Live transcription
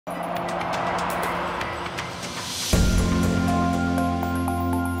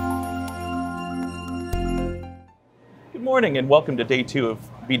morning and welcome to day 2 of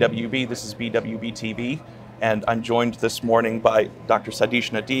BWB. This is BWB TV, and I'm joined this morning by Dr.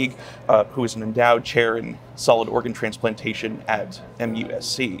 Satish Nadig, who is an endowed chair in solid organ transplantation at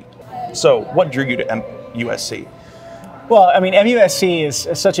MUSC. So what drew you to MUSC? Well, I mean, MUSC is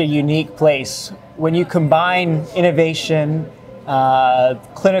such a unique place. When you combine innovation,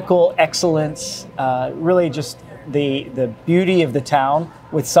 clinical excellence, really just the beauty of the town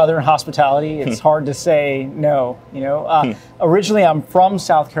with Southern hospitality, it's hard to say no. Originally, I'm from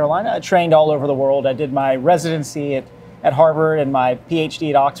South Carolina. I trained all over the world. I did my residency at Harvard and my PhD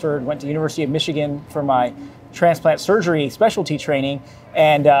at Oxford. Went to the University of Michigan for my transplant surgery specialty training,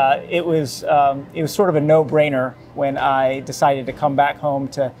 and it was sort of a no-brainer when I decided to come back home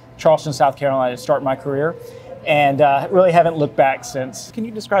to Charleston, South Carolina to start my career, and really haven't looked back since. Can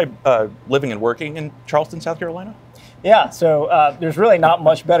you describe living and working in Charleston, South Carolina? Yeah, so there's really not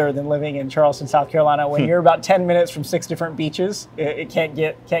much better than living in Charleston, South Carolina. When you're about 10 minutes from 6 different beaches, it can't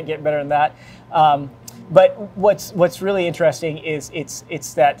get better than that. But what's really interesting is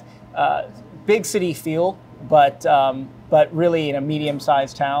it's that big city feel, but really in a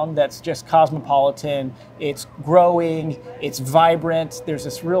medium-sized town that's just cosmopolitan. It's growing, it's vibrant. There's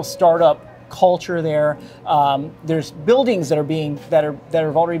this real startup culture there. There's buildings that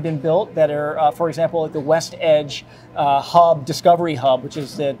have already been built that are, for example, like the West Edge Discovery Hub, which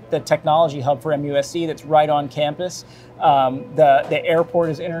is the technology hub for MUSC that's right on campus. The airport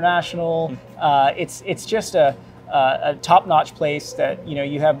is international. It's just a top-notch place that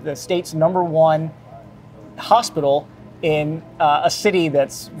you have the state's #1 hospital in a city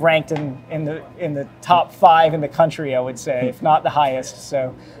that's ranked in the top 5 in the country, I would say, if not the highest.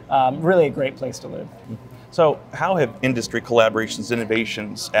 So really a great place to live. So how have industry collaborations,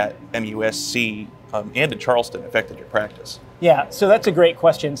 innovations at MUSC and in Charleston affected your practice? Yeah, so that's a great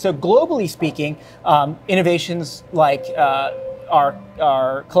question. So globally speaking, innovations like our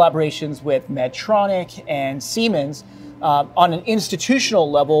collaborations with Medtronic and Siemens on an institutional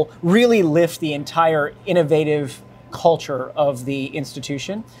level really lift the entire innovative culture of the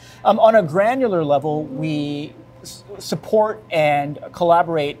institution. On a granular level, we support and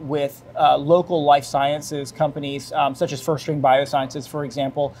collaborate with local life sciences companies, such as First String Biosciences, for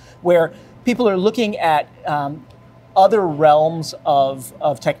example, where people are looking at other realms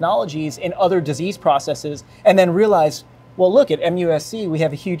of technologies in other disease processes and then realize, well, look, at MUSC, we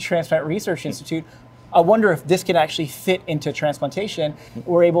have a huge transplant research institute. I wonder if this can actually fit into transplantation.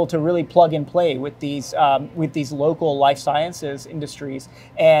 We're able to really plug and play with these local life sciences industries,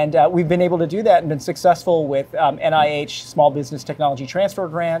 and we've been able to do that and been successful with NIH Small Business Technology Transfer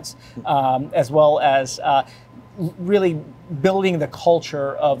grants, as well as really building the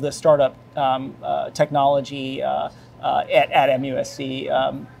culture of the startup technology at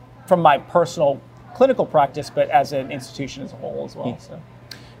MUSC from my personal clinical practice, but as an institution as a whole as well.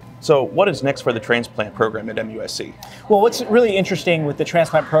 So what is next for the transplant program at MUSC? Well, what's really interesting with the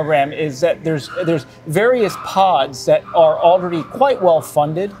transplant program is that there's various pods that are already quite well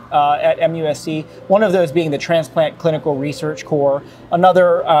funded at MUSC. One of those being the Transplant Clinical Research Core.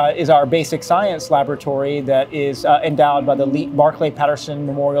 Another is our Basic Science Laboratory that is endowed by the Barclay Patterson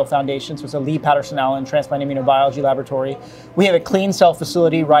Memorial Foundation. So it's a Lee Patterson Allen Transplant Immunobiology Laboratory. We have a clean cell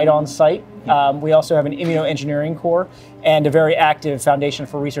facility right on site. We also have an immunoengineering core and a very active Foundation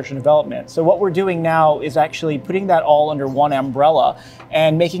for Research and Development. So what we're doing now is actually putting that all under one umbrella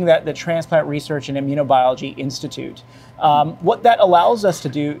and making that the Transplant Research and Immunobiology Institute. What that allows us to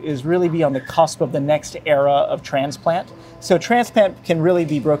do is really be on the cusp of the next era of transplant. So transplant can really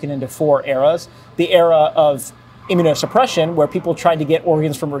be broken into 4 eras. The era of immunosuppression, where people tried to get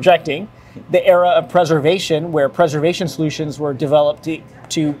organs from rejecting. The era of preservation, where preservation solutions were developed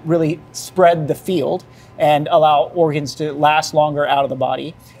to really spread the field and allow organs to last longer out of the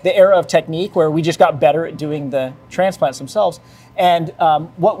body. The era of technique, where we just got better at doing the transplants themselves. And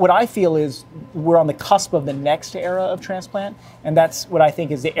what I feel is we're on the cusp of the next era of transplant, and that's what I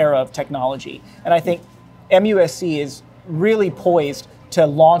think is the era of technology. And I think MUSC is really poised to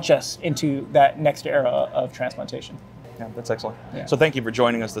launch us into that next era of transplantation. Yeah, that's excellent. Yeah. So thank you for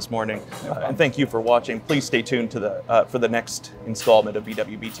joining us this morning, and thank you for watching. Please stay tuned to for the next installment of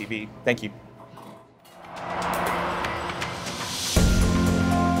BWB TV. Thank you.